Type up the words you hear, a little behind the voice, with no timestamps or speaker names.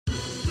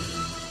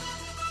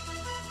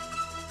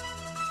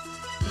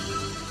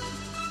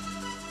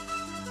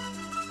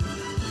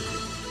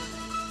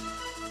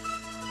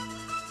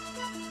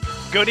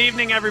Good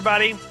evening,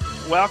 everybody.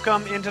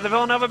 Welcome into the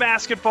Villanova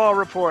Basketball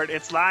Report.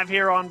 It's live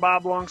here on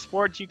Bob Long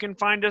Sports. You can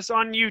find us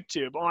on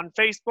YouTube, on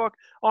Facebook,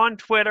 on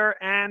Twitter,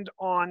 and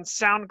on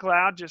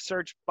SoundCloud. Just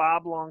search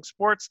Bob Long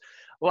Sports.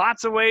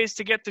 Lots of ways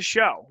to get the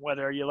show.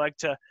 Whether you like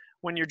to,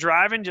 when you're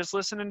driving, just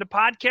listening to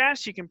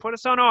podcasts, you can put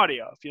us on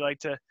audio. If you like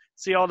to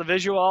see all the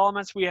visual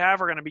elements we have,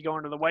 we're going to be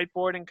going to the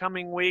whiteboard in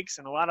coming weeks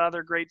and a lot of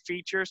other great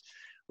features.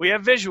 We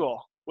have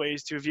visual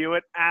ways to view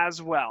it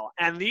as well.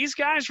 And these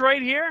guys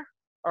right here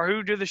are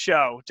who do the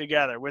show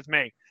together with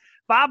me.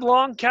 Bob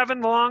Long, Kevin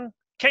Long,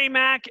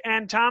 K-Mac,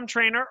 and Tom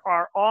Trainer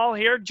are all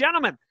here.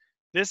 Gentlemen,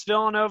 this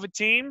Villanova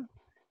team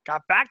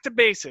got back to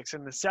basics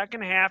in the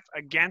second half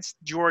against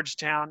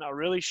Georgetown, a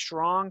really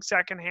strong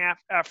second half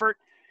effort,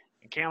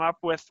 and came up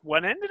with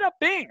what ended up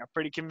being a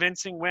pretty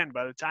convincing win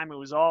by the time it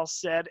was all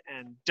said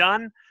and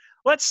done.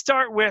 Let's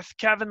start with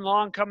Kevin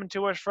Long coming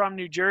to us from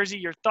New Jersey.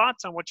 Your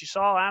thoughts on what you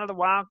saw out of the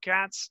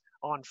Wildcats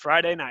on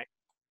Friday night?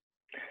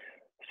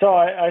 So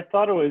I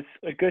thought it was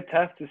a good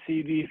test to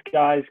see these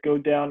guys go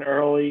down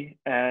early,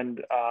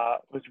 and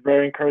was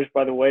very encouraged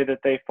by the way that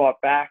they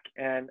fought back.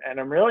 And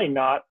I'm really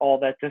not all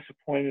that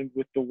disappointed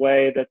with the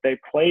way that they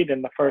played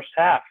in the first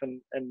half.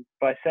 And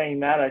by saying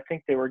that, I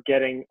think they were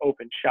getting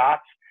open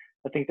shots.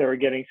 I think they were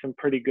getting some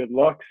pretty good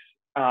looks.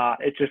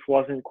 It just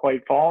wasn't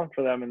quite falling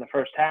for them in the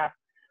first half.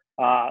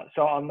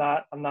 So I'm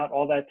not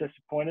all that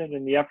disappointed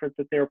in the effort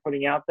that they were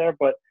putting out there,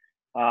 but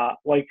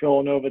like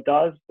Villanova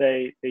does,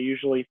 they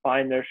usually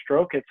find their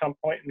stroke at some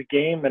point in the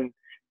game, and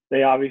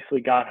they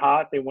obviously got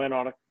hot. They went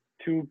on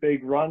two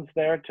big runs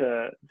there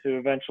to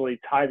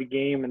eventually tie the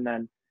game and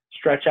then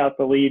stretch out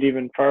the lead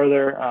even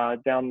further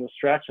down the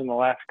stretch in the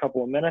last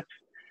couple of minutes.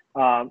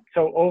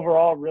 So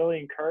overall, really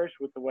encouraged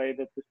with the way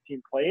that this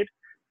team played.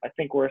 I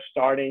think we're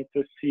starting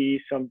to see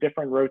some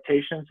different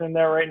rotations in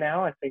there right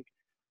now. I think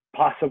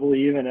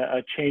possibly even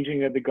a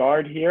changing of the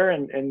guard here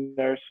in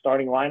their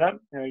starting lineup.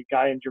 A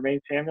guy in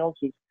Jermaine Samuels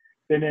who's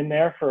been in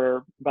there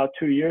for about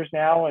 2 years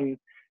now, and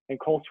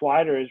Cole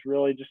Swider is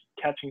really just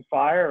catching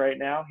fire right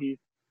now. He's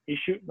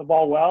shooting the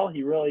ball well.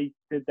 He really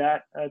did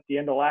that at the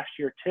end of last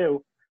year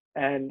too,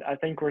 and I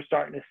think we're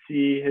starting to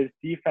see his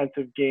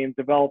defensive game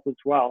develop as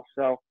well.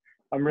 So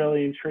I'm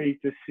really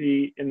intrigued to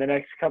see in the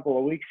next couple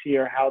of weeks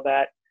here how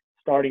that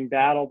starting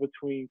battle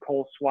between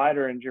Cole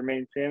Swider and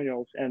Jermaine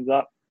Samuels ends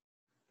up.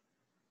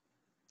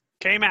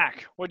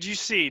 K-Mac, what'd you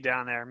see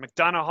down there?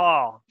 McDonough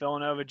Hall,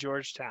 Villanova,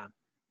 Georgetown.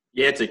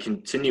 Yeah, to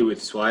continue with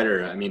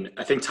Swider, I mean,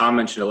 I think Tom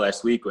mentioned it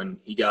last week when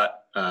he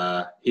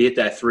hit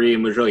that three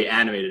and was really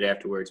animated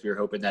afterwards. We were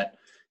hoping that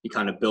he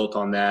kind of built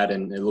on that,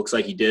 and it looks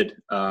like he did.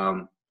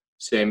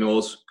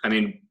 Samuels, I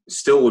mean,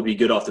 still would be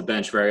good off the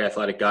bench, very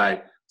athletic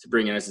guy to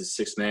bring in as a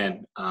sixth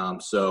man.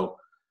 So,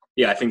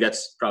 yeah, I think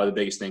that's probably the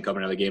biggest thing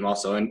coming out of the game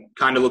also, and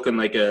kind of looking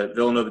like a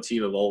Villanova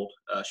team of old,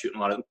 shooting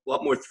a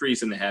lot more threes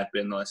than they have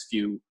been the last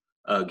few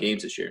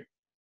games this year.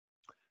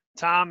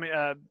 Tom,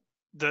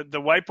 the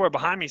whiteboard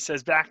behind me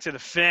says back to the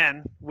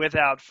Fin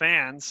without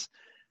fans.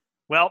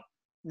 Well,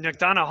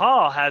 McDonough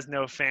Hall has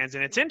no fans,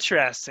 and it's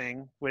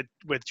interesting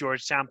with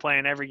Georgetown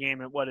playing every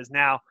game at what is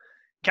now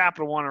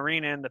Capital One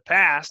Arena in the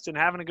past and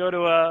having to go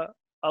to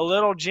a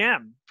little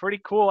gym. Pretty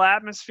cool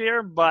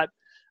atmosphere, but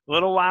a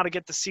little while to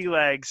get the sea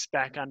legs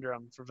back under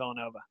them for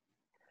Villanova.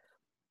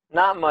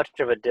 Not much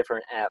of a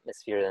different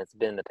atmosphere than it's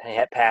been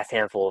the past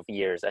handful of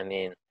years. I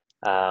mean,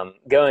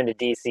 going to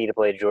D.C. to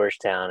play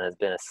Georgetown has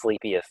been a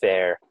sleepy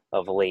affair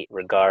of late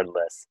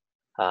regardless.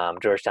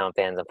 Georgetown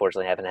fans,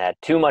 unfortunately, haven't had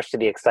too much to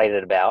be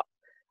excited about,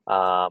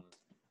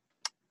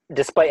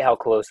 despite how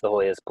close the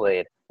Hoyas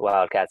played the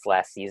Wildcats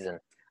last season.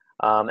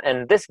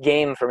 And this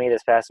game for me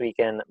this past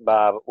weekend,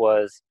 Bob,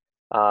 was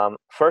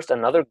first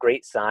another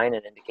great sign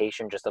and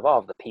indication just of all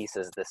of the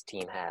pieces this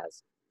team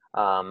has.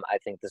 I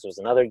think this was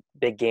another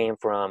big game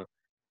from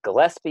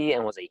Gillespie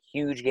and was a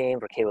huge game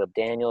for Caleb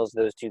Daniels.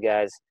 Those two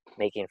guys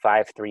making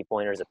 5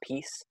 3-pointers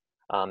apiece,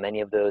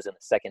 many of those in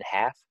the second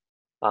half.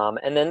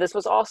 And then this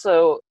was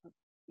also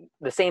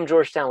the same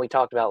Georgetown we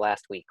talked about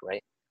last week,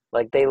 right?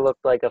 Like they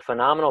looked like a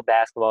phenomenal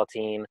basketball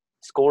team,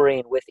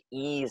 scoring with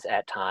ease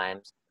at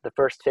times the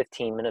first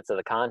 15 minutes of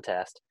the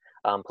contest,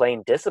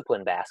 playing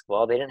disciplined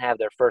basketball. They didn't have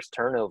their first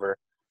turnover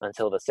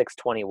until the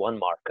 6:21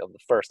 mark of the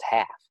first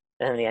half.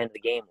 And then the end of the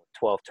game with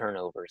 12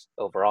 turnovers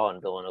overall, and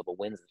Villanova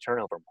wins the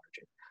turnover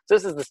margin. So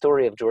this is the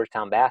story of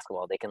Georgetown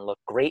basketball. They can look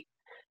great,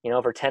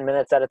 for 10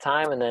 minutes at a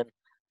time and then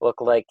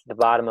look like the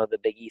bottom of the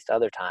Big East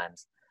other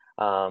times.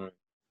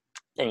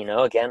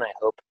 Again, I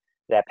hope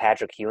that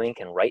Patrick Ewing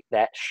can right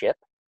that ship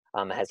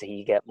as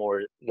he gets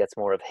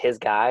more of his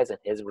guys and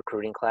his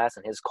recruiting class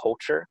and his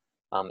culture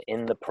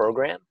in the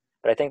program.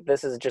 But I think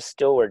this is just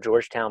still where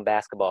Georgetown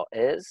basketball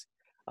is.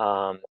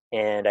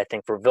 And I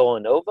think for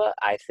Villanova,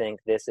 I think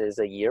this is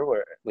a year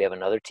where we have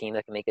another team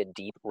that can make a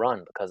deep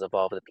run because of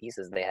all of the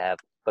pieces they have,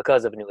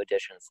 because of new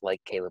additions like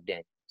Caleb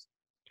Daniels.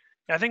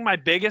 I think my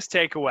biggest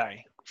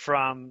takeaway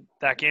from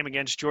that game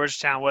against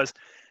Georgetown was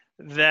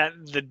that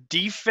the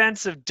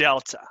defensive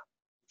delta,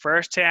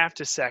 first half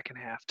to second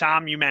half,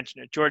 Tom, you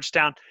mentioned it,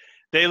 Georgetown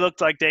They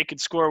looked like they could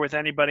score with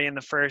anybody in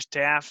the first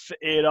half.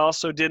 It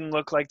also didn't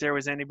look like there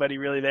was anybody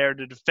really there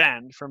to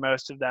defend for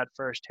most of that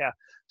first half.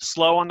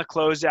 Slow on the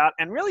closeout.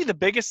 And really the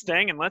biggest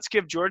thing, and let's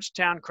give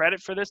Georgetown credit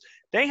for this,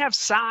 they have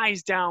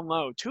size down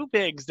low, two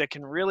bigs that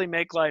can really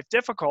make life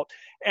difficult.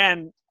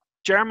 And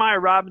Jeremiah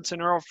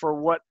Robinson Earl, for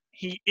what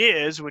he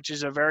is, which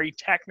is a very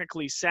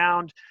technically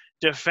sound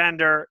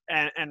defender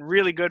and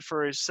really good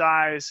for his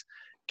size,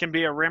 can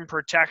be a rim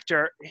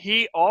protector.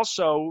 He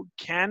also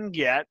can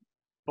get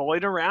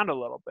bullied around a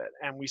little bit,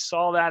 and we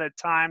saw that at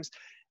times.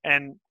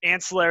 And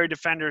ancillary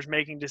defenders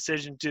making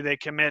decisions: do they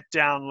commit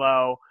down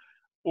low,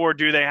 or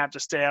do they have to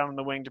stay out on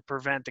the wing to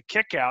prevent the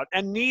kick out?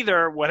 And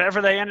neither,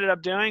 whatever they ended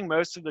up doing,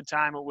 most of the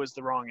time it was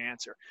the wrong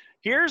answer.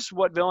 Here's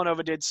what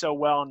Villanova did so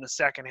well in the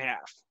second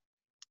half: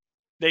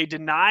 they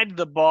denied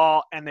the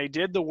ball and they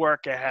did the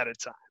work ahead of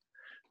time.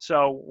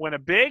 So when a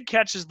big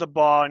catches the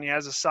ball and he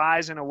has a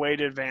size and a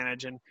weight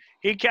advantage, and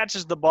he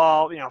catches the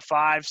ball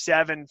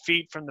 5-7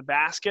 feet from the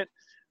basket,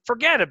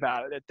 forget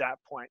about it at that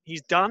point.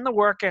 He's done the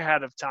work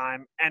ahead of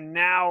time, and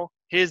now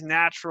his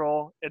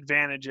natural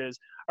advantages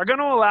are going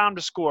to allow him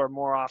to score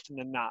more often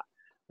than not.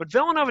 But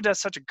Villanova does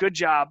such a good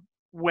job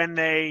when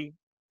they,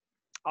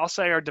 I'll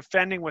say, are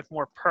defending with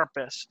more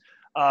purpose,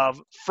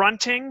 of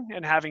fronting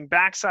and having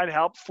backside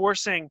help,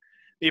 forcing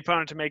the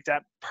opponent to make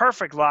that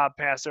perfect lob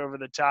pass over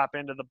the top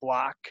into the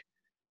block,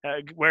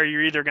 where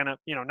you're either going to,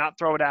 not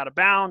throw it out of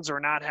bounds or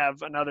not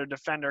have another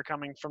defender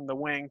coming from the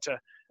wing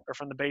or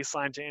from the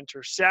baseline to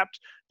intercept.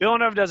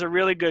 Villanova does a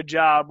really good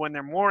job when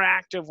they're more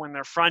active, when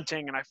they're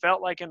fronting. And I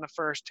felt like in the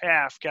first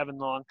half, Kevin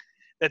Long,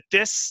 that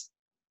this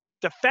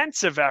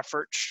defensive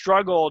effort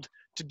struggled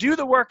to do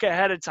the work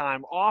ahead of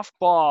time off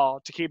ball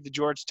to keep the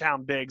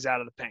Georgetown bigs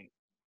out of the paint.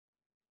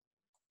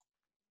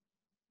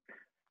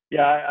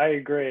 Yeah, I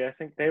agree. I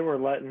think they were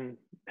letting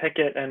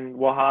Pickett and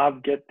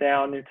Wahab get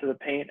down into the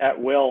paint at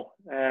will,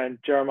 and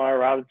Jeremiah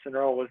Robinson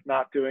Earl was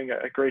not doing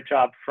a great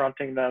job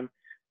fronting them,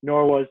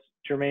 nor was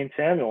Jermaine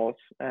Samuels.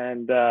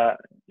 And,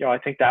 I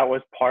think that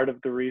was part of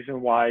the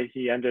reason why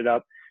he ended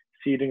up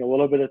ceding a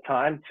little bit of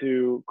time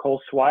to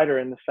Cole Swider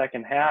in the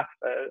second half.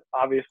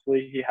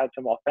 Obviously, he had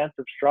some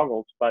offensive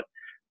struggles, but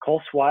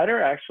Cole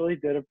Swider actually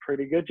did a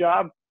pretty good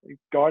job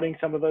guarding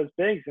some of those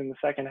bigs in the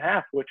second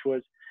half, which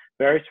was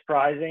very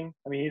surprising.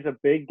 I mean, he's a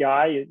big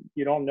guy.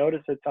 You don't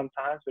notice it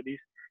sometimes, but he's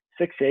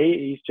 6'8".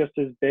 He's just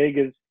as big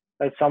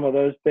as some of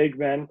those big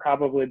men,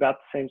 probably about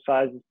the same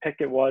size as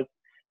Pickett was,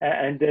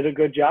 and did a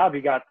good job.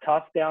 He got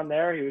tough down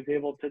there. He was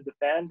able to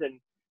defend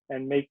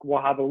and make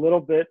Wahab a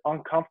little bit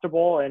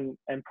uncomfortable and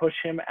push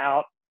him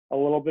out a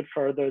little bit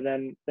further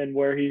than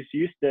where he's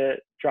used to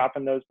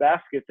dropping those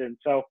baskets in.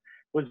 So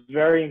was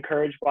very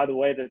encouraged by the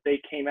way that they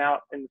came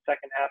out in the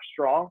second half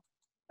strong.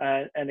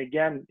 And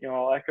again,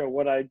 I'll echo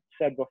what I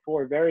said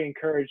before, very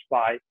encouraged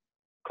by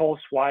Cole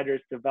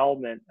Swider's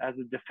development as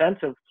a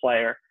defensive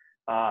player,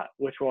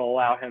 which will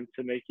allow him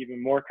to make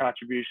even more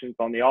contributions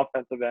on the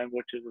offensive end,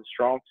 which is a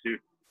strong suit.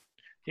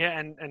 Yeah,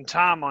 and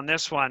Tom, on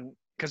this one,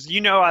 because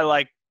I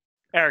like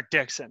Eric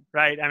Dixon,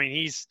 right? I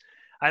mean,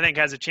 I think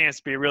has a chance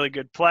to be a really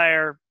good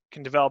player,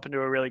 can develop into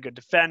a really good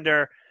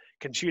defender,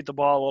 can shoot the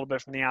ball a little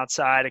bit from the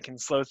outside, and can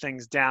slow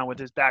things down with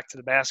his back to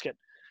the basket.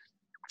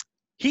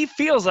 He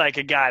feels like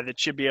a guy that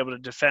should be able to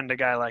defend a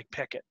guy like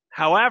Pickett.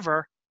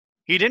 However,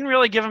 he didn't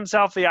really give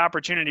himself the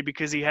opportunity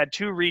because he had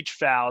two reach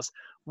fouls,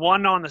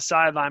 one on the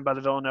sideline by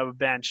the Villanova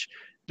bench,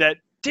 that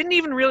didn't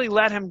even really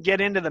let him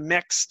get into the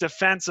mix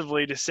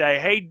defensively to say,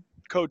 hey,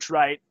 Coach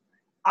Wright,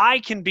 I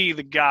can be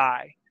the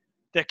guy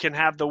that can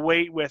have the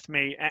weight with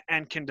me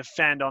and can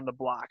defend on the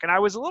block. And I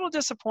was a little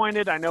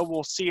disappointed. I know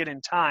we'll see it in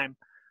time.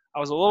 I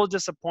was a little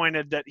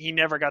disappointed that he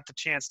never got the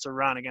chance to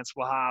run against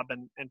Wahab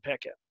and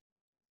Pickett.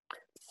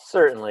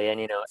 Certainly,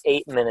 and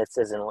 8 minutes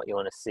isn't what you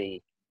want to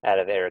see out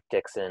of Eric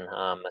Dixon,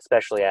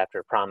 especially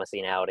after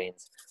promising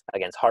outings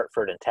against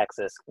Hartford and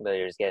Texas.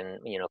 He's getting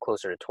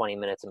closer to 20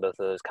 minutes in both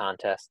of those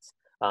contests.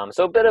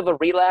 So a bit of a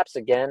relapse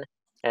again,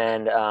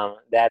 and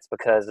that's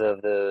because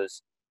of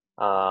those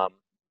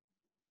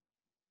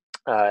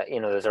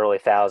those early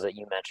fouls that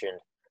you mentioned.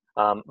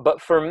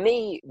 But for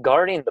me,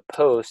 guarding the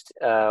post,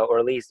 or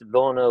at least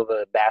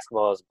Villanova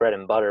basketball's bread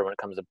and butter when it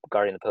comes to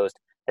guarding the post,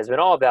 has been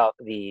all about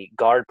the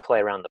guard play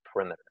around the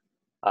perimeter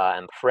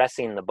and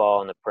pressing the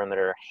ball in the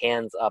perimeter,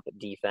 hands-up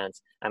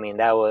defense. I mean,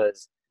 that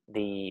was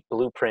the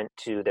blueprint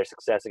to their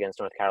success against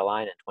North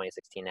Carolina in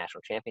 2016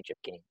 national championship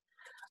game.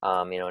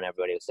 And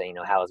everybody was saying,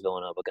 how is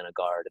Villanova going to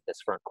guard at this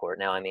front court?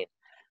 Now, I mean,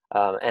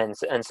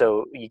 and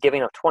so you're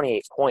giving up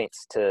 28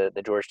 points to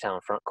the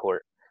Georgetown front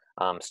court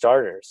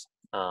starters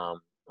on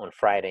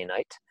Friday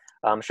night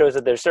shows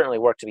that there's certainly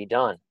work to be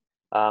done.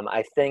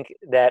 I think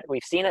that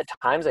we've seen at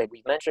times, like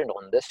we mentioned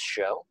on this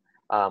show,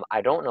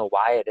 I don't know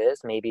why it is,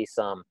 maybe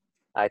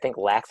I think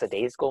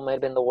lackadaisical might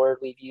have been the word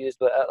we've used,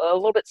 but a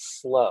little bit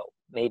slow,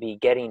 maybe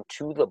getting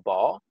to the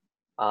ball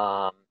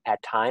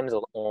at times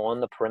on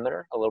the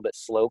perimeter, a little bit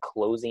slow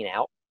closing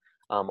out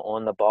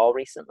on the ball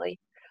recently.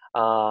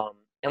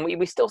 And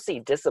we still see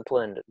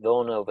disciplined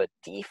Villanova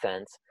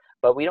defense,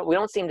 but we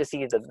don't seem to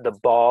see the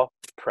ball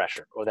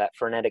pressure or that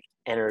frenetic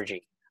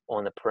energy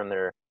on the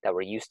perimeter that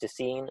we're used to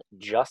seeing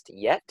just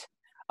yet.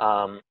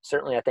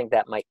 Certainly, I think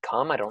that might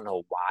come. I don't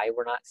know why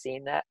we're not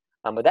seeing that.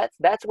 But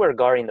that's where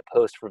guarding the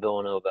post for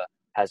Villanova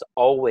has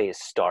always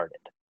started,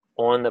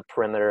 on the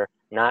perimeter,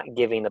 not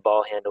giving the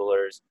ball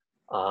handlers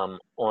on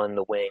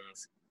the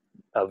wings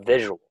a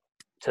visual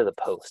to the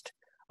post.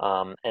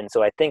 And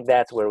so I think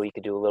that's where we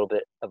could do a little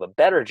bit of a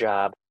better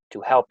job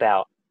to help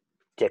out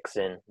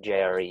Dixon,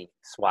 JRE,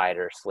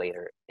 Swider,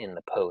 Slater in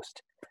the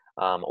post,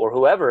 or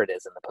whoever it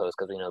is in the post,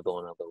 because we know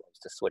Villanova loves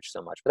to switch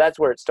so much. But that's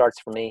where it starts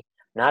for me.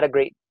 Not a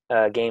great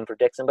game for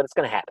Dixon, but it's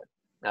going to happen.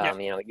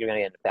 You're going to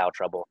get into foul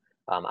trouble.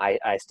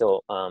 I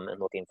still am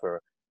looking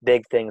for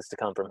big things to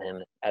come from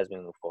him as we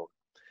move forward.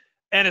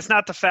 And it's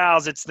not the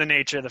fouls, it's the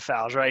nature of the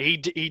fouls, right? He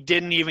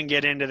didn't even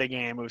get into the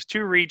game. It was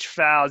 2 reach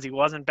fouls. He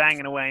wasn't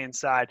banging away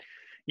inside.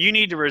 You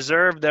need to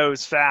reserve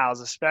those fouls,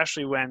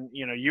 especially when,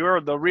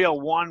 you're the real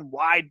one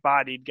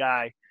wide-bodied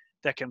guy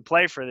that can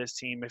play for this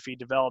team if he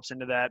develops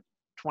into that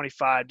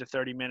 25 to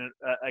 30-minute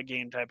a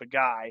game type of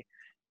guy.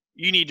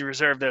 You need to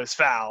reserve those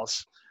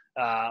fouls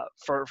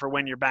for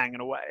when you're banging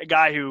away. A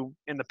guy who,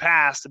 in the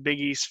past, a Big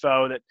East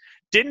foe that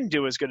didn't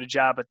do as good a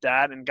job at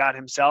that and got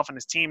himself and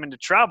his team into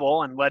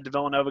trouble and led to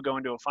Villanova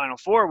going to a Final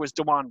Four was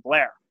DeJuan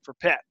Blair for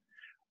Pitt,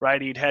 right?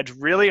 He'd hedge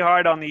really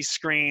hard on these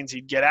screens.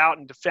 He'd get out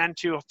and defend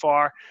too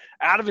far,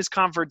 out of his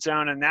comfort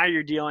zone, and now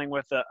you're dealing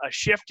with a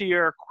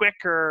shiftier,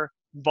 quicker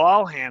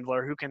ball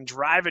handler who can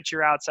drive at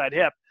your outside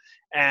hip.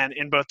 And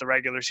in both the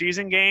regular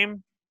season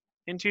game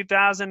in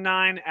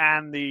 2009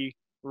 and the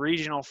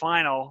regional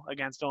final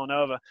against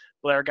Villanova,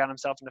 Blair got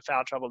himself into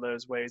foul trouble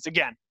those ways.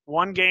 Again,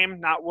 one game,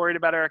 not worried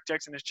about Eric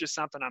Dixon. It's just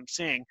something I'm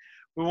seeing.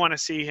 We want to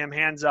see him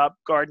hands up,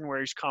 guarding where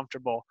he's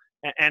comfortable,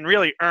 and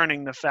really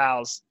earning the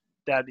fouls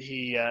that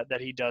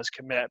he does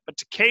commit. But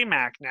to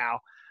K-Mac now,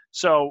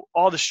 so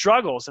all the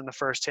struggles in the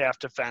first half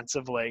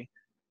defensively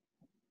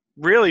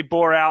really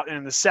bore out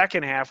in the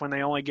second half when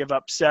they only give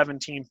up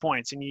 17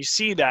 points. And you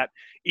see that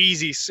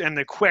easy and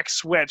the quick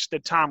switch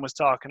that Tom was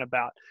talking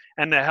about,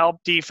 and the help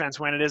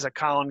defense when it is a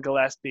Colin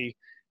Gillespie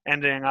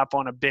ending up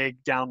on a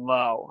big down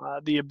low.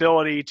 The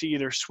ability to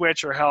either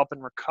switch or help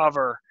and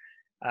recover,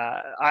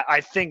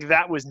 I think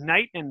that was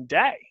night and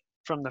day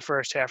from the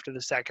first half to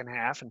the second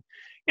half. And,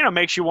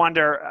 makes you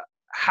wonder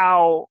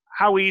how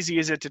easy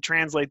is it to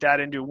translate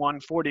that into one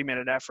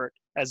 40-minute effort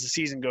as the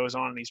season goes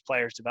on and these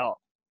players develop.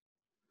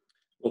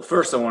 Well,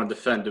 first I want to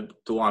defend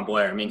DeJuan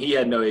Blair. I mean, he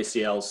had no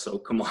ACLs, so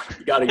come on.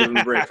 You got to give him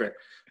a break for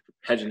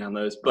hedging on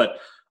those. But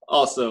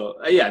also,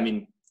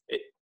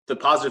 the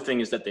positive thing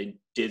is that they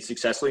did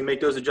successfully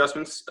make those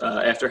adjustments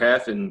after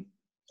half, and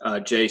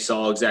Jay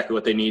saw exactly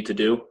what they needed to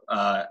do,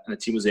 and the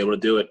team was able to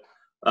do it.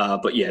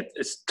 But,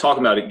 it's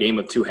talking about a game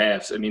of 2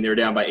 halves. I mean, they were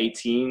down by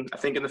 18, I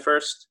think, in the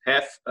first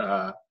half.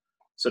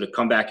 So to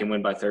come back and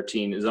win by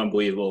 13 is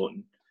unbelievable,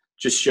 and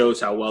just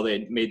shows how well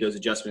they made those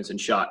adjustments and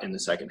shot in the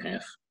second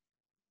half.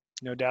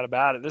 No doubt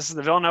about it. This is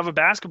the Villanova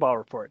Basketball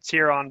Report. It's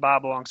here on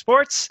Bob Long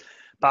Sports.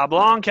 Bob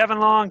Long, Kevin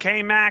Long,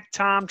 K-Mac,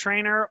 Tom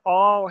Trainer,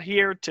 all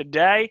here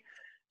today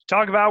to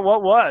talk about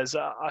what was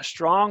a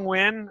strong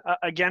win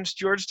against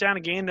Georgetown, a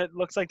game that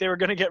looks like they were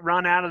going to get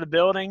run out of the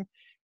building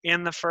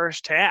in the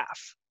first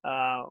half.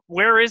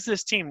 Where is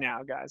this team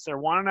now, guys? They're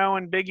 1-0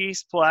 in Big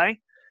East play.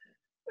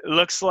 It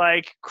looks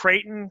like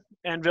Creighton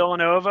and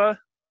Villanova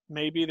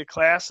may be the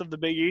class of the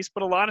Big East,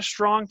 but a lot of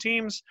strong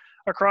teams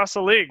across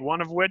the league, one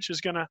of which is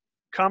going to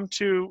come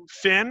to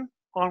Finn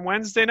on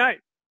Wednesday night.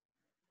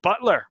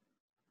 Butler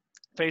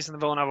facing the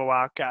Villanova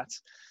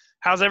Wildcats.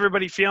 How's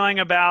everybody feeling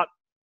about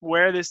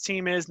where this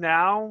team is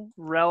now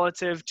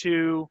relative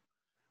to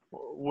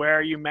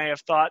where you may have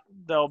thought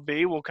they'll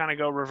be? We'll kind of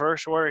go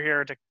reverse order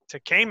here to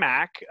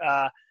K-Mac.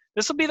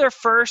 This will be their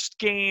first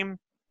game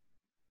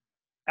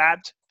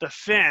at the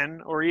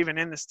Finn or even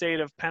in the state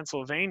of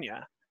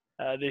Pennsylvania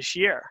this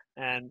year.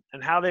 And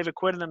how they've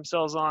acquitted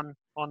themselves on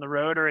the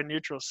road or in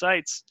neutral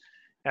sites,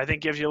 I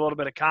think gives you a little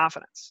bit of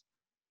confidence.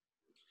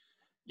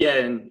 Yeah,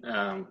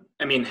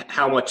 and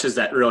how much does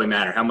that really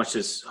matter? How much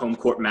does home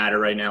court matter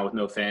right now with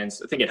no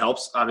fans? I think it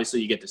helps.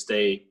 Obviously, you get to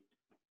stay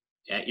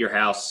at your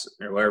house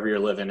or wherever you're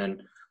living,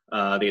 and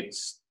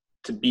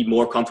to be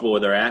more comfortable where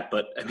they're at.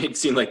 But it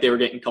seemed like they were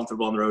getting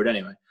comfortable on the road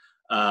anyway.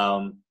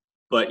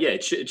 But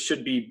it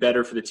should be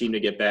better for the team to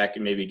get back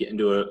and maybe get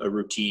into a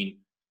routine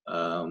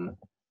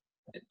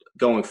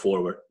going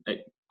forward.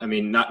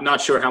 Not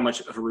sure how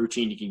much of a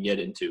routine you can get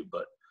into,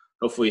 but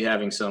hopefully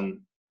having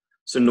some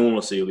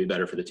normalcy will be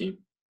better for the team.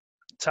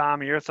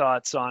 Tom, your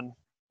thoughts on a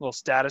little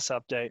status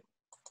update?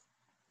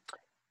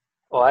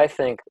 Well, I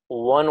think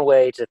one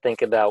way to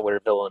think about where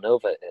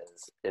Villanova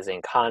is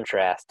in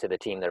contrast to the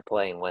team they're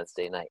playing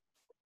Wednesday night.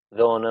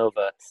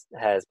 Villanova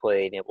has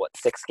played,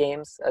 6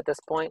 games at this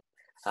point?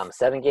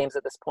 7 games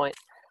at this point.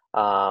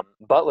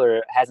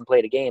 Butler hasn't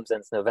played a game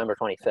since November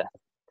 25th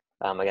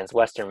against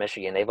Western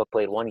Michigan. They've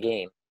played 1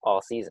 game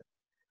all season.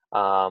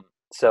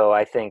 So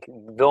I think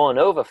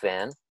Villanova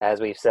fan,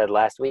 as we've said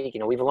last week,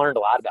 we've learned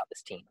a lot about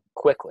this team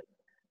quickly.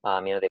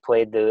 They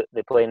played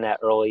in that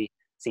early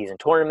season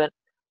tournament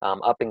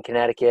up in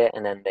Connecticut,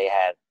 and then they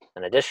had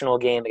an additional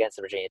game against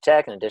Virginia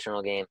Tech, an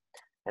additional game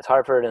against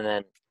Hartford, and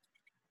then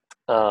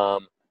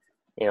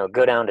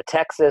go down to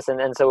Texas.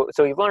 And so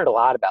you've learned a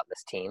lot about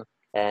this team,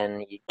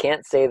 and you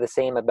can't say the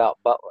same about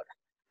Butler.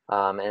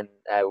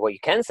 What you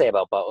can say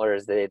about Butler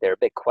is they're a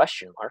big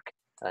question mark.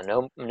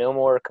 No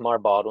more Kamar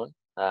Baldwin,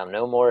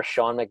 no more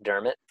Sean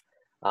McDermott.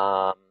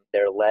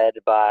 They're led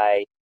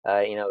by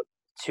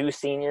two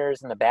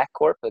seniors in the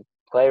backcourt, but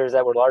players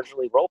that were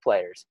largely role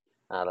players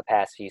the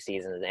past few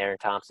seasons, Aaron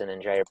Thompson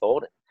and Jair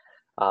Bolden.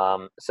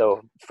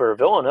 So for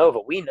Villanova,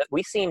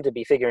 we seem to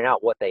be figuring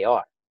out what they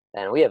are,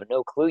 and we have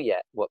no clue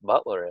yet what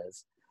Butler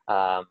is.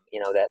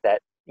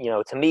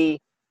 To me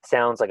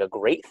sounds like a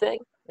great thing.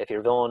 If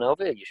you're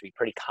Villanova, you should be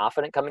pretty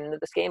confident coming into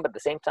this game, but at the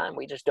same time,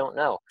 we just don't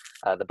know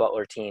the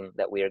Butler team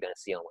that we are going to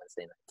see on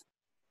Wednesday night.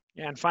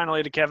 Yeah, and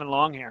finally to Kevin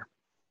Long here.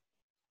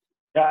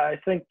 Yeah, I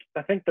think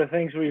the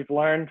things we've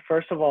learned,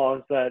 first of all,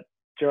 is that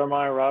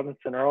Jeremiah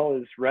Robinson Earl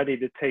is ready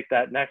to take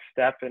that next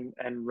step and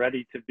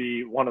ready to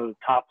be one of the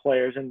top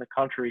players in the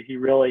country. He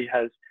really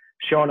has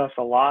shown us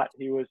a lot.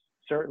 He was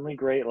certainly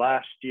great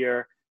last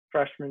year,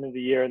 freshman of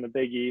the year in the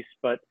Big East,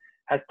 but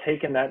has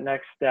taken that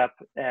next step,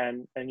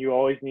 and you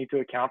always need to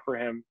account for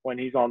him when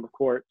he's on the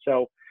court.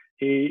 So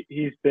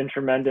he's been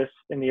tremendous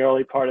in the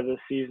early part of the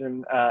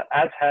season,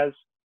 as has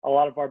a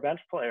lot of our bench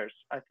players.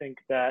 I think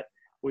that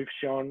we've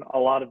shown a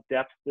lot of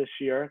depth this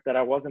year that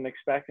I wasn't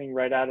expecting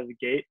right out of the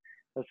gate.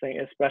 I think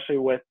especially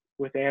with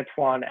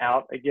Antoine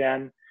out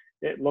again,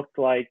 it looked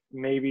like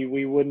maybe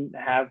we wouldn't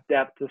have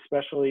depth,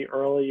 especially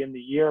early in the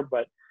year,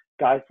 but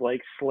guys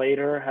like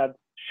Slater have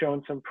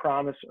shown some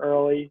promise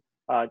early.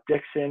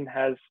 Dixon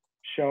has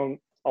shown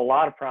a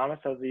lot of promise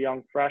as a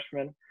young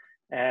freshman,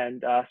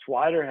 and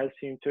Swider has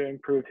seemed to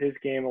improve his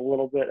game a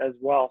little bit as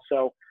well.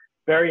 So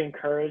very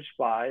encouraged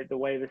by the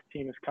way this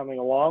team is coming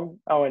along.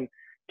 Oh, and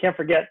can't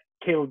forget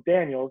Caleb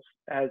Daniels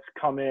has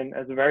come in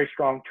as a very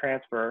strong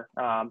transfer.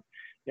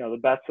 The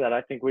best that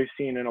I think we've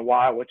seen in a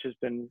while, which has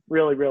been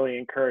really, really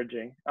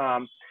encouraging.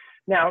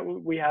 Now,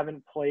 we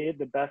haven't played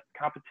the best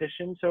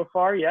competition so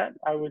far yet,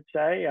 I would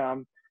say.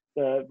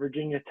 The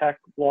Virginia Tech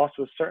loss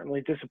was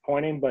certainly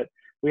disappointing, but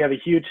we have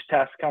a huge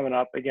test coming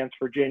up against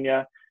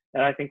Virginia,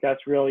 and I think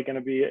that's really going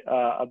to be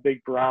a big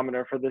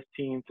barometer for this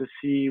team to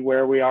see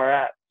where we are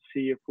at,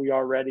 see if we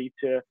are ready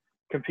to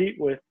compete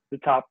with the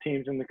top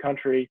teams in the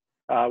country,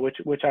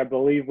 which I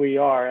believe we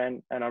are,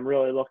 and I'm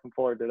really looking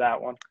forward to that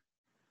one.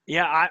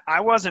 Yeah,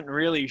 I wasn't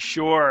really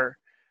sure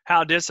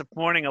how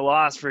disappointing a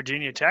loss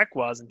Virginia Tech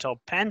was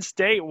until Penn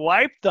State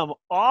wiped them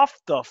off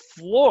the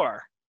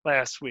floor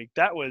last week.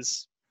 That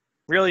was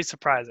really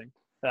surprising.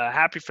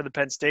 Happy for the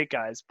Penn State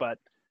guys, but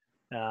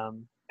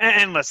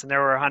and listen,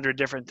 there were 100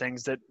 different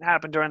things that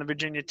happened during the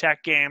Virginia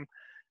Tech game,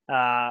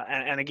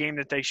 and a game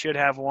that they should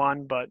have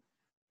won, but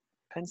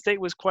Penn State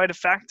was quite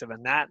effective,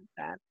 and that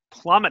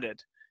plummeted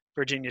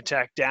Virginia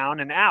Tech down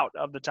and out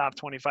of the top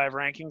 25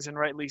 rankings, and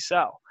rightly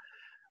so.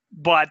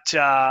 But,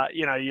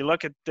 you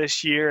look at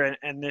this year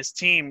and this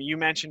team, you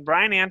mentioned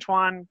Brian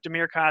Antoine,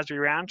 Demir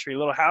Cosby-Roundtree, a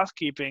little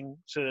housekeeping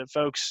so that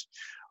folks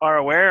are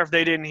aware if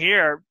they didn't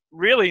hear,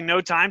 really no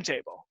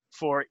timetable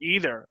for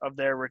either of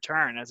their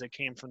return as it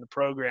came from the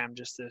program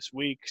just this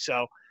week.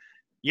 So,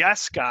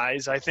 yes,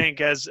 guys, I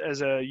think as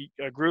a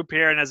group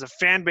here and as a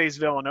fan base,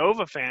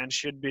 Villanova fans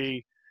should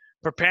be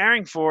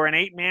preparing for an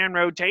 8-man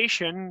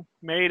rotation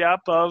made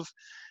up of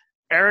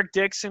Eric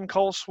Dixon,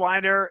 Cole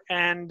Swider,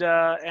 and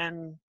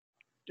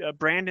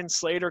Brandon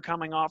Slater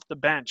coming off the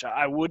bench.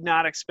 I would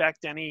not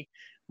expect any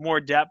more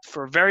depth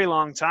for a very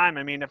long time.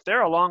 I mean, if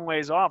they're a long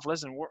ways off,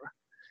 listen,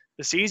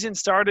 the season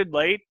started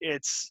late.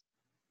 It's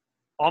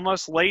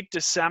almost late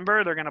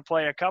December. They're going to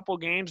play a couple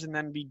games and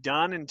then be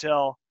done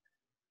until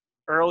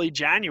early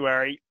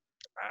January.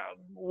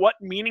 What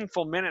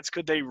meaningful minutes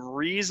could they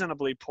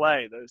reasonably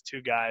play, those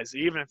two guys,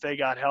 even if they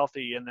got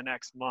healthy in the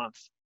next month?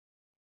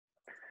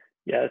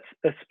 Yeah,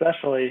 it's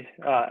especially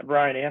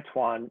Brian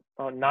Antoine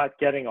not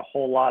getting a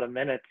whole lot of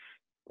minutes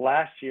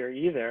last year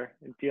either,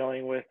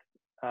 dealing with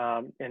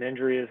an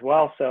injury as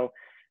well. So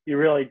you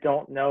really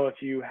don't know if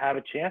you have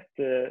a chance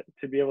to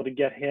be able to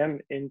get him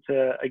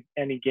into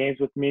any games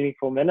with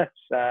meaningful minutes.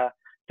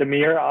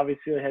 Demir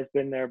obviously has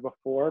been there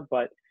before,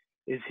 but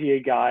is he a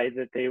guy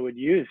that they would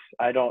use?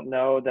 I don't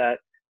know that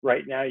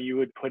right now you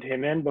would put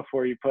him in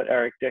before you put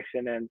Eric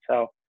Dixon in.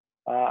 So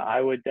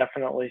I would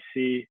definitely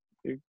see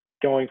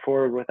going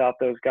forward without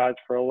those guys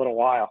for a little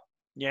while.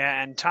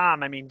 Yeah, and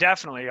Tom, I mean,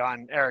 definitely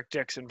on Eric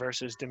Dixon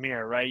versus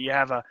Demir, right? You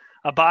have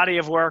a body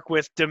of work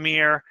with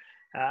Demir.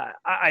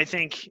 I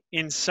think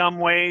in some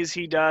ways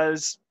he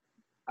does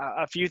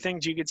a few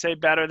things you could say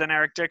better than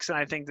Eric Dixon.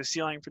 I think the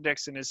ceiling for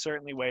Dixon is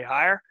certainly way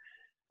higher.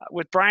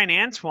 With Brian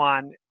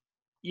Antoine,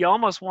 you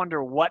almost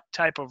wonder what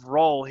type of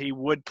role he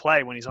would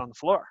play when he's on the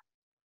floor.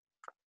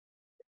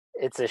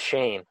 It's a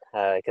shame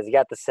because you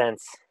got the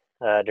sense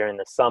during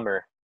the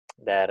summer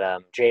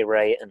that Jay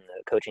Wright and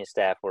the coaching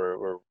staff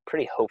were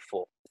pretty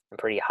hopeful and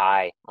pretty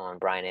high on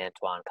Brian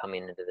Antoine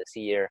coming into this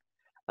year,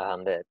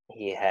 that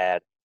he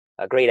had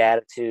a great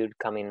attitude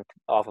coming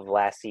off of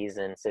last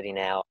season, sitting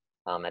out,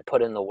 and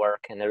put in the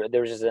work. And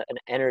there was just an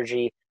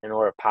energy and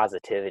aura of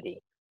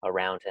positivity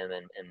around him,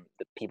 and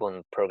the people in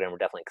the program were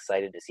definitely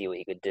excited to see what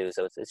he could do.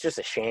 So it's just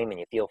a shame, and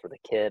you feel for the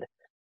kid.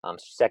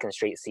 Second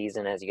straight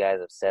season, as you guys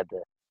have said,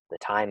 the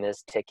time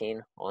is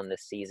ticking on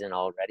this season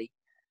already.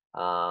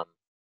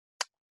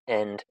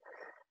 And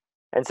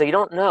so you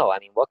don't know. I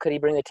mean, what could he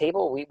bring to the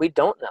table? We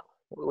don't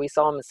know. We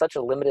saw him in such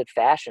a limited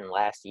fashion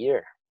last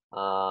year.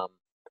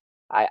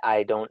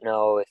 I don't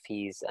know if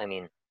he's,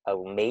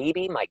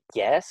 maybe my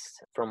guess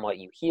from what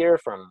you hear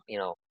from,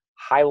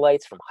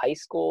 highlights from high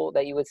school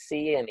that you would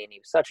see. I mean, he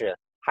was such a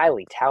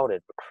highly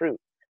touted recruit,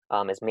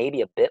 is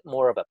maybe a bit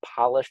more of a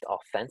polished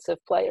offensive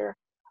player.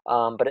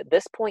 But at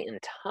this point in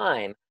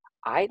time,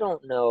 I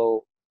don't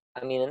know.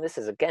 I mean, and this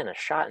is, again, a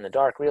shot in the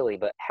dark, really,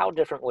 but how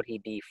different would he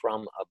be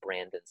from a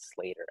Brandon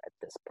Slater at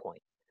this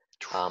point?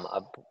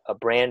 A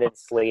Brandon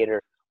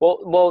Slater.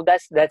 Well,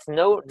 that's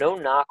no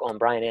knock on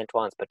Brian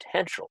Antoine's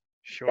potential.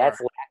 Sure. That's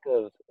lack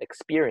of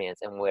experience,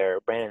 and where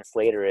Brandon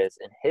Slater is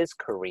in his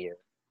career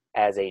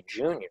as a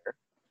junior,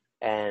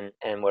 and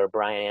where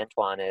Brian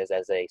Antoine is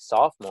as a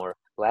sophomore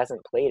who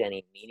hasn't played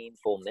any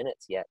meaningful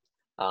minutes yet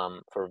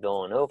for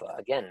Villanova.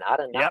 Again,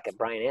 not a knock at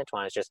Brian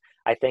Antoine. It's just,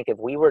 I think if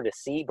we were to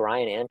see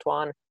Brian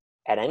Antoine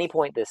at any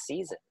point this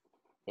season,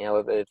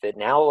 if it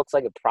now looks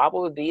like it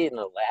probably would be in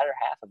the latter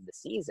half of the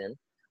season,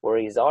 where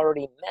he's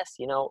already missed,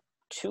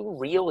 2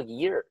 real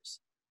years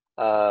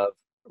of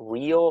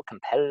real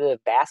competitive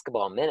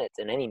basketball minutes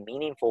in any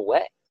meaningful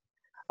way.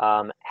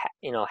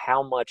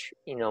 How much,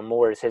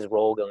 more is his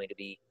role going to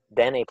be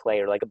than a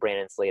player like a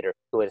Brandon Slater,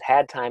 who has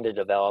had time to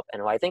develop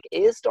and who I think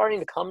is starting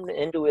to come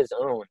into his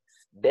own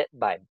bit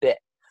by bit.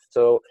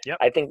 So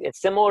I think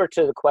it's similar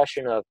to the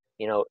question of,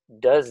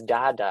 does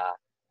Dada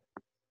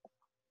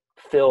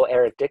fill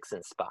Eric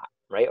Dixon's spot,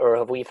 right? Or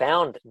have we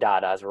found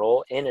Dada's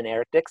role in an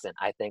Eric Dixon?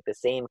 I think the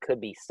same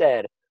could be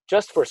said,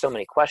 just for so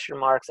many question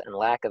marks and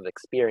lack of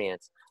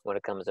experience when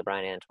it comes to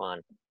Brian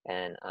Antoine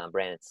and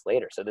Brandon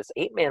Slater. So this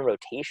 8-man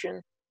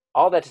rotation,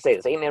 all that to say,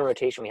 this 8-man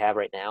rotation we have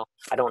right now,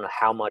 I don't know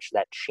how much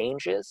that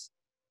changes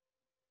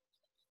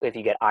if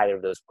you get either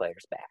of those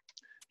players back.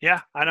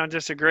 Yeah, I don't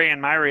disagree.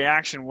 And my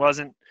reaction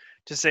wasn't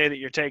to say that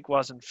your take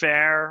wasn't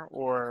fair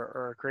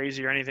or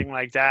crazy or anything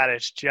like that.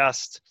 It's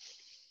just,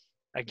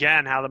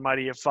 again, how the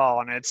mighty have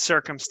fallen. It's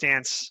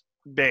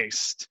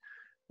circumstance-based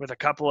with a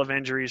couple of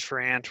injuries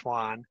for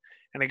Antoine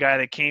and a guy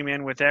that came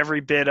in with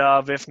every bit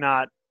of, if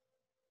not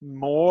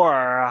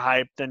more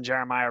hype than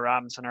Jeremiah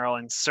Robinson Earl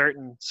in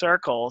certain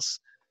circles,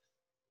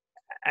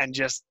 and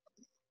just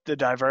the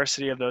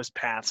diversity of those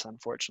paths,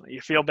 unfortunately.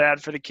 You feel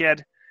bad for the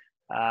kid.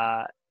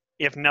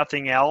 If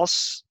nothing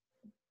else,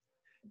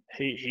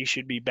 he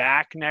should be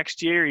back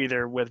next year,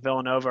 either with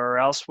Villanova or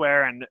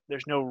elsewhere, and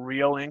there's no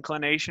real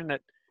inclination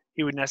that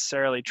he would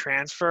necessarily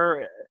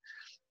transfer.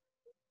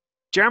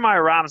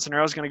 Jeremiah Robinson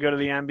Earl is going to go to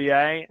the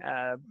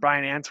NBA.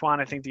 Brian Antoine,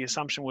 I think the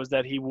assumption was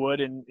that he would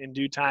in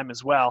due time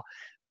as well.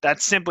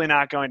 That's simply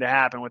not going to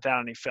happen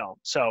without any film.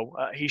 So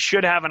he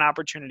should have an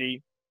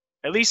opportunity,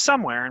 at least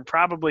somewhere, and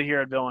probably here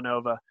at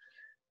Villanova,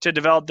 to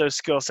develop those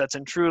skill sets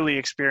and truly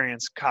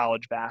experience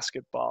college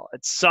basketball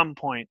at some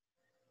point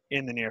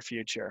in the near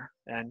future.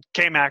 And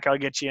K-Mac, I'll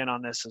get you in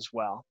on this as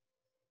well.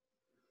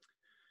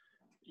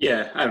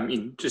 Yeah, I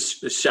mean,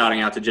 just shouting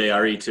out to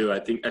JRE too. I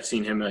think I've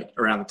seen him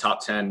around the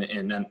top 10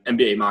 in an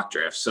NBA mock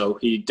draft, so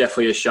he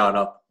definitely has shot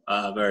up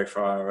very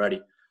far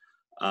already.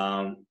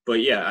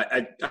 But yeah,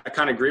 I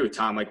kind of agree with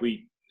Tom. Like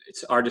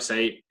it's hard to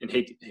say, and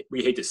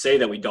we hate to say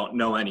that we don't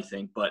know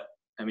anything, but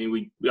I mean,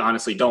 we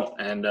honestly don't.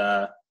 And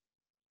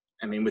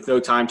I mean, with no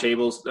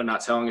timetables, they're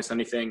not telling us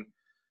anything.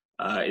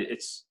 I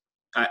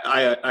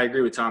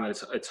agree with Tom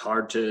that it's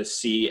hard to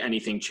see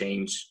anything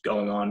change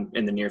going on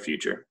in the near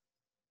future.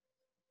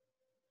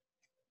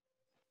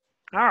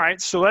 All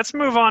right, so let's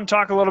move on,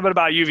 talk a little bit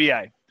about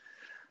UVA.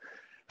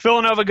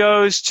 Villanova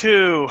goes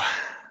to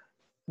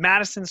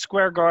Madison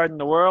Square Garden,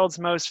 the world's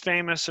most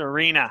famous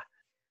arena.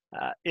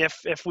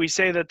 If we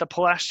say that the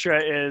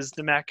Palestra is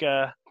the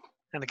Mecca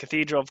and the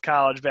cathedral of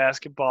college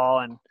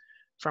basketball, and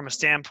from a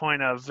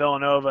standpoint of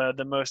Villanova,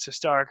 the most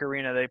historic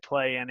arena they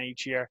play in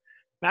each year,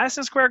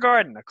 Madison Square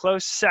Garden, a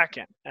close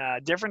second.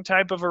 Different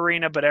type of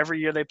arena, but every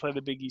year they play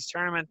the Big East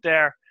tournament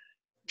there.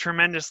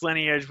 Tremendous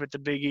lineage with the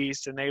Big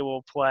East, and they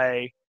will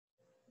play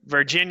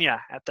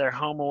Virginia at their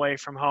home away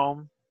from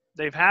home.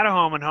 They've had a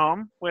home and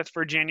home with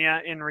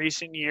Virginia in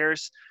recent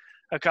years,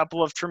 a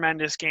couple of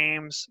tremendous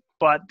games,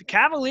 but the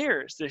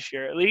Cavaliers this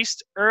year, at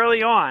least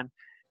early on,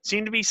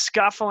 seem to be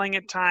scuffling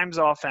at times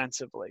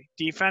offensively.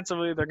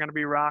 Defensively, they're going to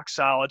be rock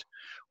solid.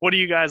 What do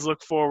you guys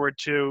look forward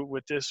to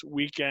with this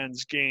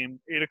weekend's game?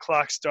 8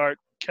 o'clock start.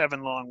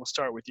 Kevin Long, we'll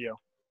start with you.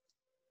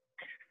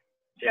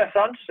 Yeah,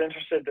 so I'm just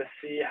interested to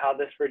see how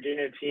this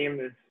Virginia team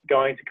is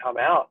going to come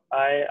out.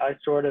 I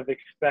sort of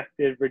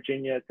expected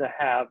Virginia to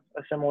have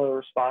a similar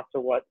response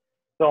to what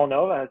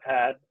Villanova has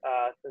had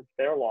since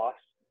their loss,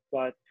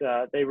 but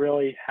they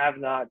really have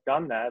not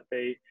done that.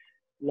 They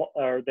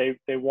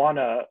won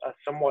a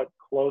somewhat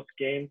close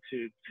game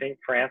to St.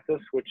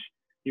 Francis, which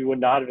you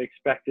would not have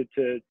expected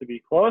to be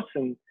close,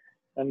 and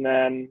and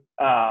then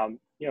a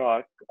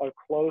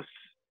close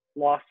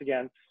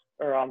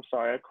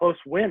a close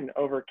win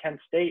over Kent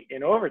State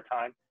in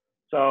overtime.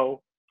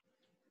 So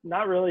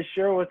not really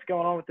sure what's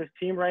going on with this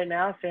team right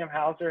now. Sam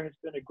Hauser has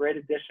been a great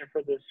addition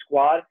for this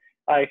squad.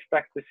 I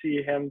expect to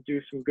see him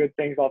do some good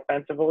things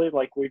offensively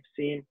like we've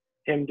seen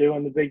him do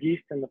in the Big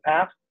East in the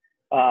past.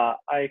 I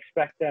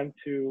expect them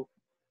to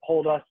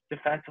hold us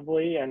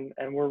defensively, and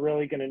we're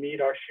really going to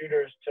need our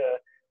shooters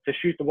to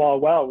shoot the ball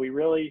well. We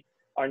really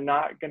are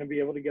not going to be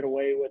able to get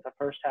away with the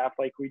first half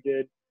like we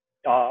did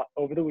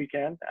over the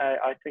weekend.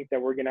 I think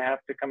that we're going to have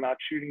to come out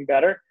shooting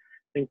better.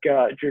 I think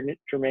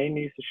Jermaine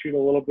needs to shoot a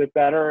little bit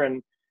better,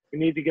 and we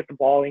need to get the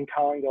ball in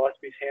Colin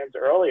Gillespie's hands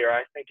earlier.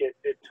 I think it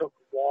took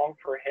long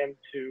for him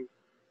to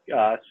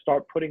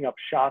start putting up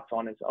shots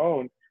on his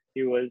own.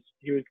 He was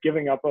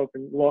giving up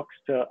open looks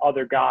to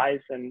other guys,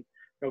 and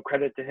no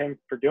credit to him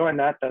for doing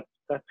that.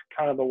 That's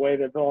kind of the way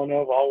that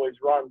Villanova always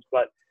runs,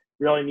 but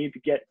really need to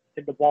get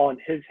the ball in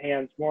his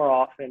hands more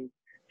often,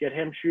 get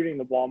him shooting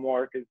the ball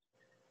more, because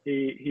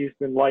he's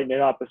been lighting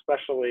it up,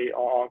 especially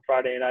on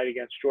Friday night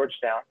against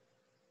Georgetown.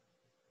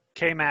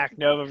 K-Mac,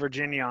 Nova,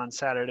 Virginia on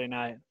Saturday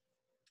night.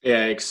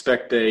 Yeah, I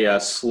expect a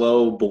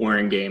slow,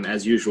 boring game,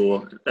 as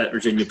usual, that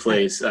Virginia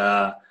plays.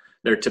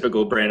 Their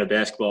typical brand of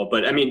basketball.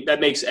 But, I mean, that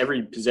makes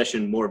every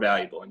possession more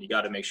valuable, and you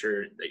got to make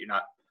sure that you're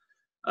not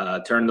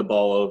turning the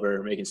ball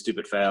over, making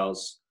stupid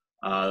fouls.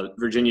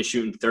 Virginia's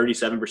shooting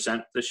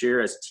 37% this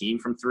year as a team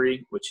from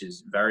three, which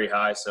is very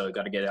high, so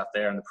got to get out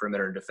there on the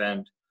perimeter and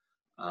defend.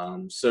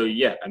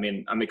 Yeah, I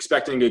mean, I'm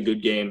expecting a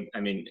good game. I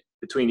mean,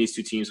 between these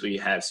two teams, we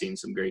have seen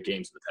some great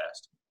games in the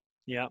past.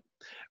 Yeah.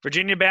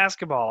 Virginia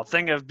basketball,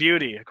 thing of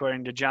beauty,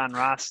 according to John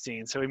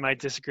Rothstein. So we might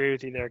disagree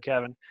with you there,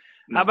 Kevin.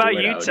 How about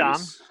you, Tom?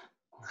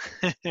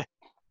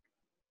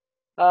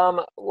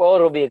 Well,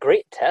 it'll be a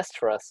great test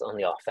for us on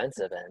the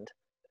offensive end.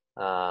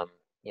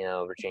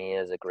 Virginia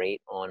is a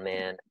great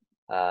on-man,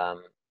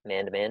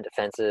 man-to-man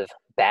defensive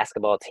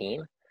basketball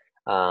team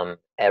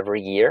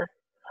every year.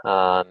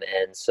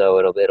 And so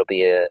it'll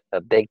be a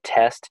big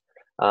test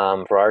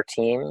for our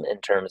team in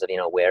terms of,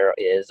 where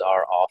is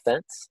our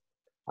offense.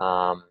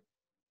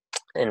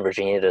 And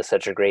Virginia does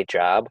such a great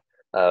job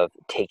of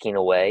taking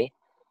away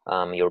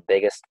your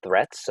biggest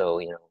threats.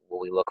 So, will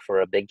we look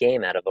for a big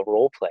game out of a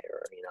role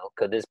player?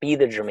 Could this be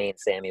the Jermaine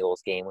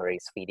Samuels game where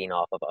he's feeding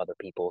off of other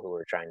people who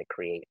are trying to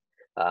create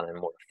and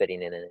more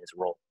fitting in his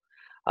role?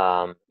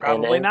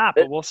 Probably not,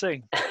 but we'll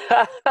see.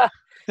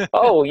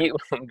 Oh, you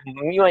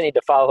might need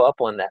to follow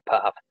up on that,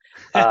 Bob.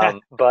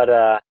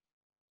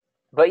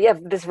 But yeah,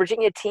 this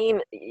Virginia team,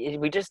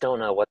 we just don't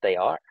know what they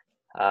are.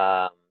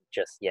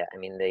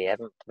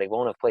 They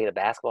won't have played a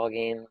basketball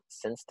game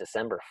since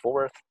December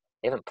 4th.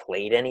 They haven't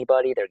played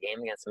anybody. Their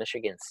game against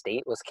Michigan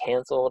State was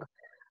canceled.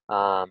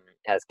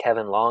 As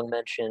Kevin Long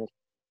mentioned,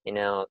 they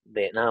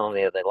not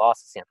only they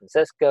lost to San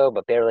Francisco,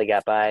 but barely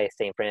got by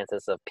St.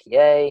 Francis of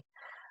PA.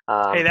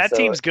 Hey, that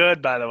team's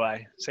good, by the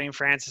way. St.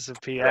 Francis of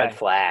PA. Red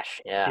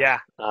Flash, yeah.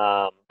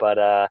 Yeah.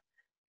 But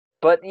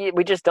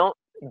we just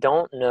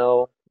don't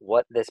know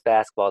what this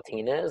basketball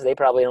team is. They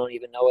probably don't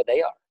even know what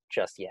they are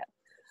just yet.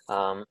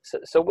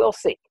 So we'll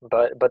see.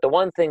 But the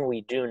one thing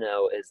we do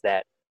know is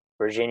that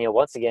Virginia,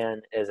 once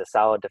again, is a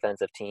solid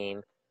defensive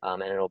team,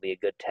 and it'll be a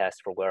good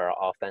test for where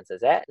our offense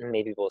is at, and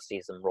maybe we'll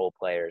see some role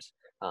players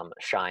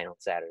shine on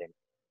Saturday.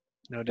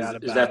 No doubt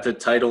about it. Is that the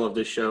title of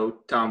the show,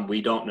 Tom?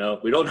 We don't know.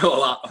 We don't know a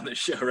lot on this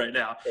show right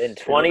now. In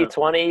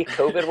 2020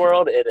 COVID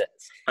world, it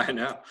is. I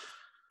know.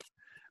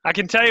 I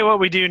can tell you what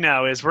we do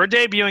know is we're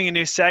debuting a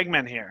new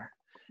segment here,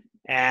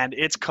 and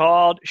it's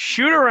called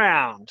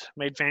Shootaround,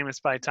 made famous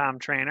by Tom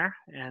Trainer.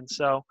 And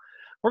so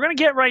we're going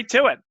to get right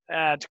to it.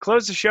 To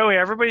close the show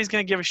here, everybody's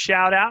going to give a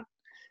shout-out,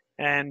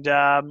 and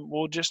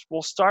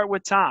we'll start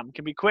with Tom. It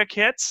can be quick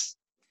hits.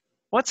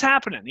 What's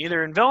happening,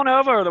 either in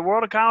Villanova or the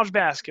world of college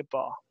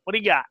basketball? What do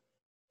you got?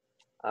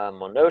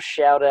 Well, no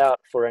shout-out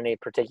for any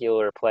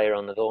particular player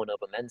on the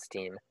Villanova men's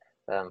team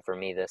for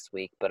me this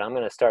week, but I'm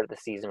going to start the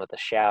season with a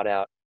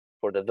shout-out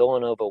for the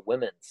Villanova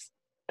women's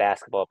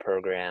basketball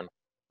program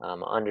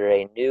under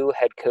a new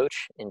head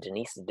coach in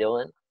Denise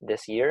Dillon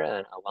this year,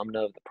 an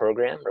alumna of the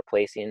program,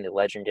 replacing the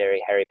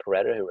legendary Harry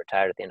Peretta, who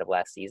retired at the end of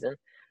last season.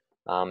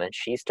 And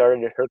she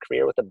started her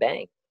career with a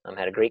bang.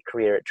 Had a great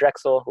career at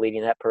Drexel,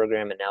 leading that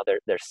program, and now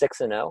they're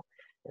 6-0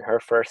 in her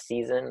first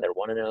season. They're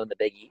 1-0 in the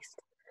Big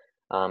East.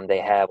 They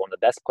have one of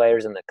the best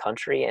players in the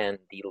country and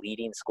the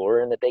leading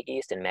scorer in the Big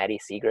East, and Maddie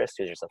Siegrist,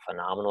 who's just a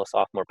phenomenal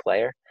sophomore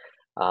player.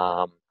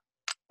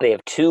 They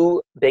have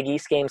 2 Big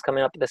East games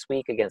coming up this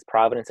week against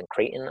Providence and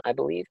Creighton, I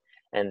believe.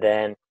 And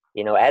then,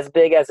 as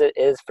big as it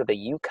is for the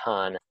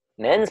UConn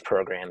men's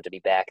program to be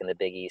back in the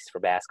Big East for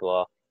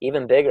basketball,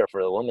 even bigger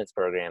for the women's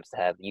programs to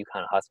have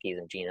UConn Huskies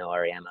and Gino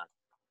Auriemma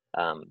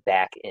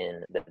back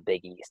in the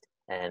Big East.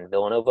 And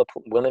Villanova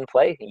women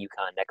play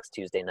UConn next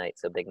Tuesday night,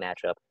 so big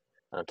matchup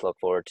to look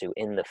forward to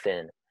in the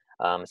Finn.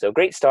 So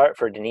great start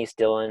for Denise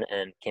Dillon,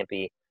 and can't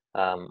be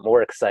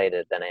more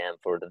excited than I am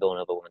for the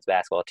Villanova women's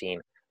basketball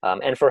team.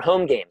 And for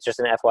home games, just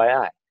an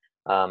FYI,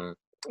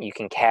 you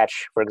can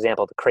catch, for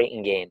example, the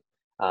Creighton game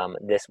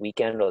this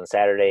weekend on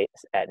Saturday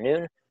at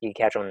noon. You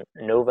can catch on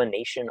Nova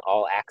Nation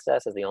All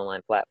Access as the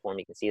online platform.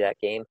 You can see that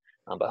game.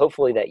 But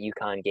hopefully that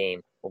UConn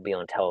game will be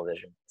on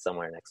television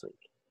somewhere next week.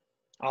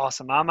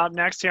 Awesome. I'm up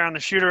next here on the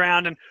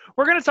Shootaround, and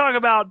we're going to talk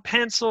about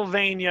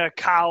Pennsylvania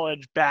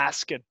college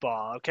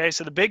basketball. Okay,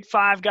 so the Big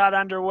Five got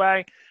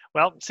underway.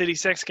 Well, City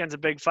 6 against the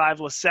Big Five.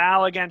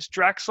 LaSalle against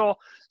Drexel.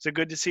 So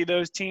good to see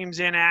those teams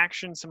in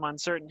action. Some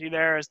uncertainty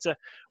there as to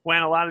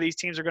when a lot of these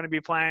teams are going to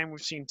be playing.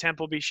 We've seen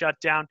Temple be shut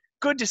down.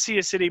 Good to see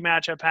a city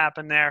matchup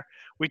happen there.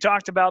 We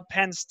talked about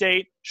Penn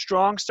State.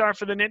 Strong start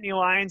for the Nittany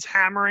Lions,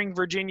 hammering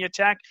Virginia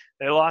Tech.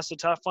 They lost a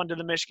tough one to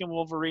the Michigan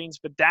Wolverines,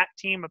 but that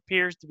team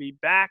appears to be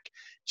back.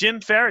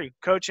 Jim Ferry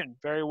coaching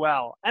very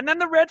well. And then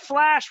the Red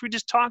Flash, we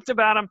just talked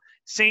about them.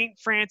 St.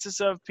 Francis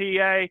of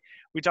PA.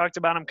 We talked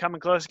about them coming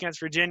close against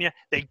Virginia.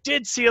 They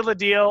did seal the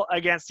deal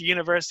against the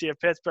University of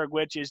Pittsburgh,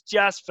 which is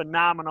just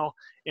phenomenal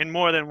in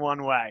more than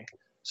one way.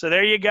 So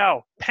there you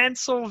go.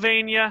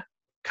 Pennsylvania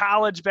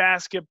college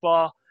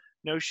basketball.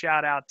 No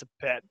shout out to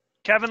Pitt.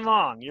 Kevin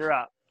Long, you're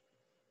up.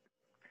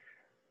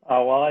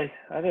 Oh, well,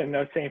 I didn't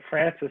know St.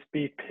 Francis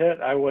beat Pitt.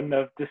 I wouldn't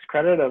have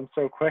discredited them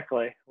so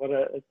quickly. What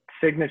a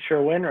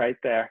signature win right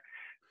there.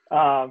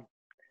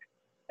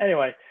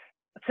 Anyway,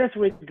 since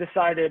we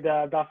decided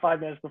about 5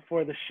 minutes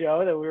before the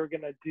show that we were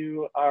going to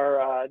do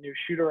our new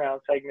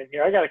shoot-around segment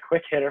here, I got a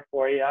quick hitter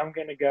for you. I'm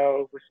going to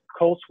go with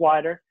Cole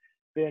Swider.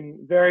 Been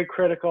very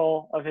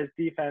critical of his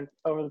defense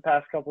over the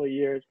past couple of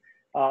years.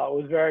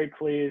 Was very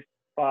pleased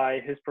by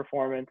his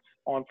performance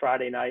on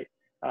Friday night,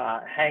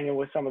 hanging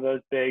with some of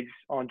those bigs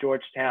on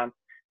Georgetown.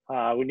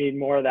 We need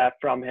more of that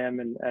from him,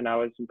 and I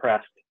was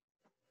impressed.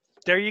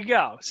 There you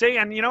go. See,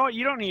 and you know what?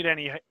 You don't need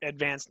any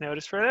advance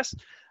notice for this.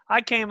 I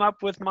came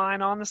up with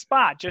mine on the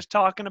spot, just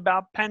talking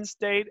about Penn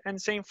State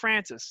and St.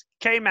 Francis.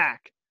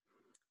 K-Mac.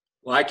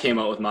 Well, I came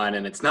up with mine,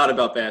 and it's not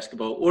about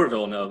basketball or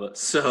Villanova.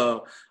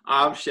 So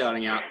I'm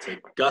shouting out to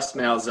Gus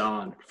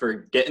Malzahn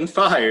for getting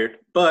fired,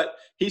 but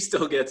he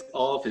still gets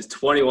all of his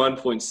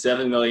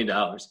 $21.7 million.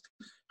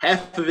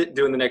 Half of it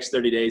due in the next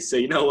 30 days. So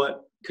you know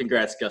what?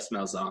 Congrats, Gus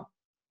Malzahn.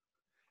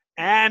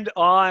 And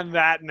on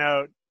that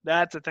note,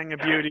 that's a thing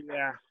of beauty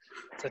there.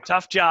 It's a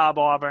tough job,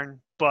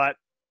 Auburn, but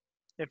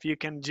if you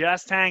can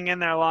just hang in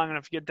there long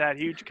enough to get that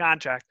huge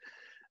contract,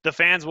 the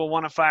fans will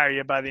want to fire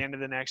you by the end of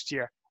the next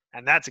year.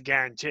 And that's a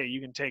guarantee.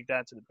 You can take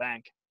that to the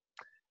bank.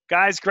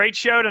 Guys, great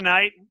show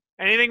tonight.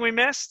 Anything we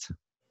missed?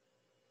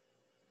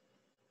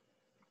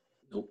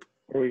 Nope.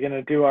 Are we going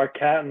to do our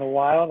cat in the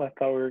wild? I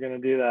thought we were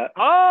going to do that.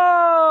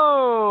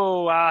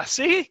 Oh,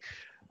 see?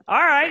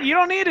 All right. You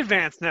don't need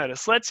advance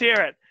notice. Let's hear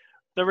it.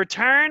 The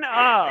return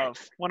of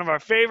one of our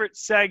favorite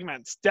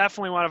segments,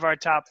 definitely one of our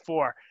top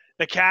 4,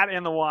 the cat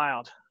in the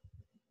wild.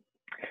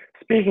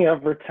 Speaking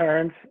of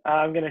returns,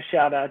 I'm going to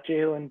shout out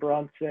Jalen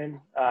Brunson.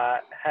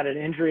 Had an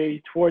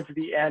injury towards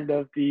the end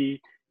of the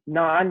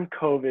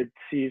non-COVID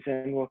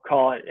season, we'll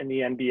call it, in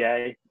the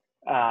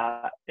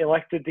NBA.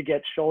 Elected to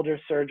get shoulder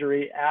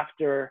surgery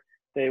after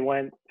they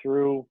went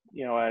through,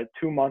 a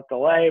 2-month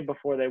delay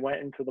before they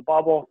went into the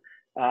bubble.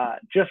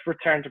 Just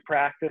returned to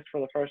practice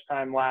for the first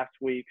time last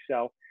week.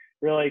 So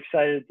really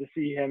excited to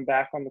see him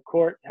back on the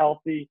court,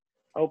 healthy,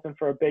 hoping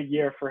for a big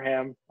year for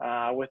him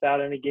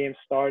without any games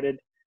started.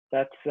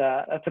 That's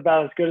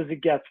about as good as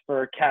it gets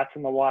for Cats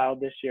in the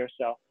Wild this year.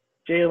 So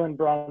Jalen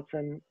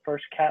Brunson,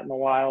 first Cat in the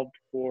Wild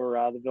for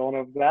the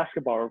Villanova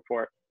Basketball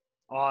Report.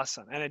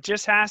 Awesome. And it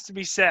just has to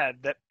be said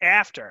that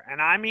after,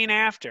 and I mean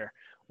after,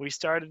 we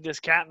started this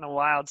Cat in the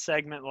Wild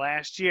segment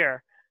last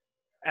year,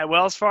 at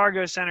Wells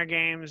Fargo Center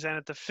games and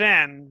at the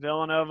Finn,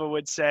 Villanova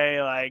would say,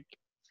 I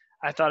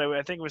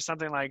think it was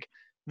something like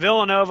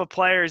Villanova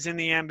players in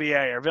the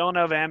NBA or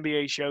Villanova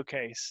NBA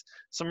showcase.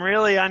 Some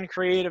really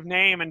uncreative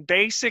name, and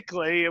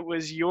basically it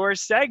was your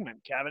segment,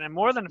 Kevin. And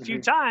more than a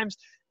few times,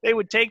 they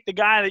would take the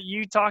guy that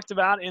you talked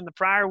about in the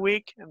prior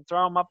week and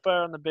throw him up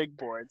there on the big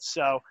board.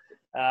 So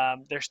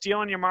they're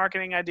stealing your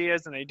marketing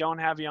ideas, and they don't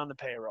have you on the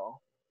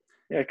payroll.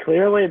 Yeah,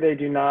 clearly they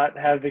do not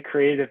have the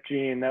creative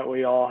gene that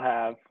we all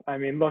have. I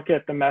mean, look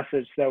at the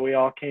message that we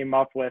all came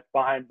up with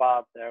behind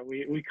Bob there.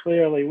 We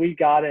clearly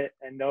got it,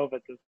 and Nova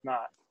does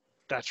not.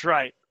 That's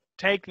right.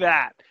 Take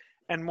that.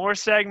 And more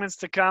segments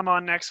to come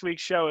on next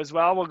week's show as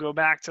well. We'll go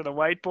back to the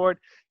whiteboard.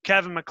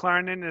 Kevin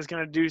McClernand is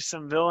going to do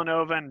some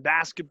Villanova and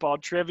basketball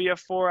trivia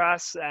for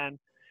us. And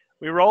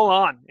we roll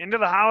on into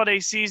the holiday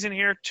season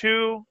here.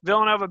 2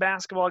 Villanova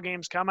basketball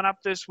games coming up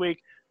this week.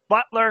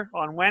 Butler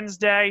on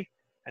Wednesday,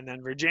 and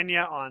then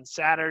Virginia on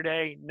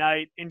Saturday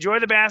night. Enjoy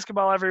the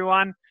basketball,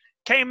 everyone.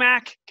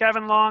 K-Mac,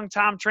 Kevin Long,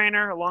 Tom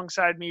Trainer,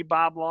 alongside me,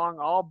 Bob Long,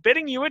 all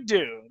bidding you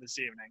adieu this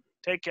evening.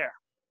 Take care.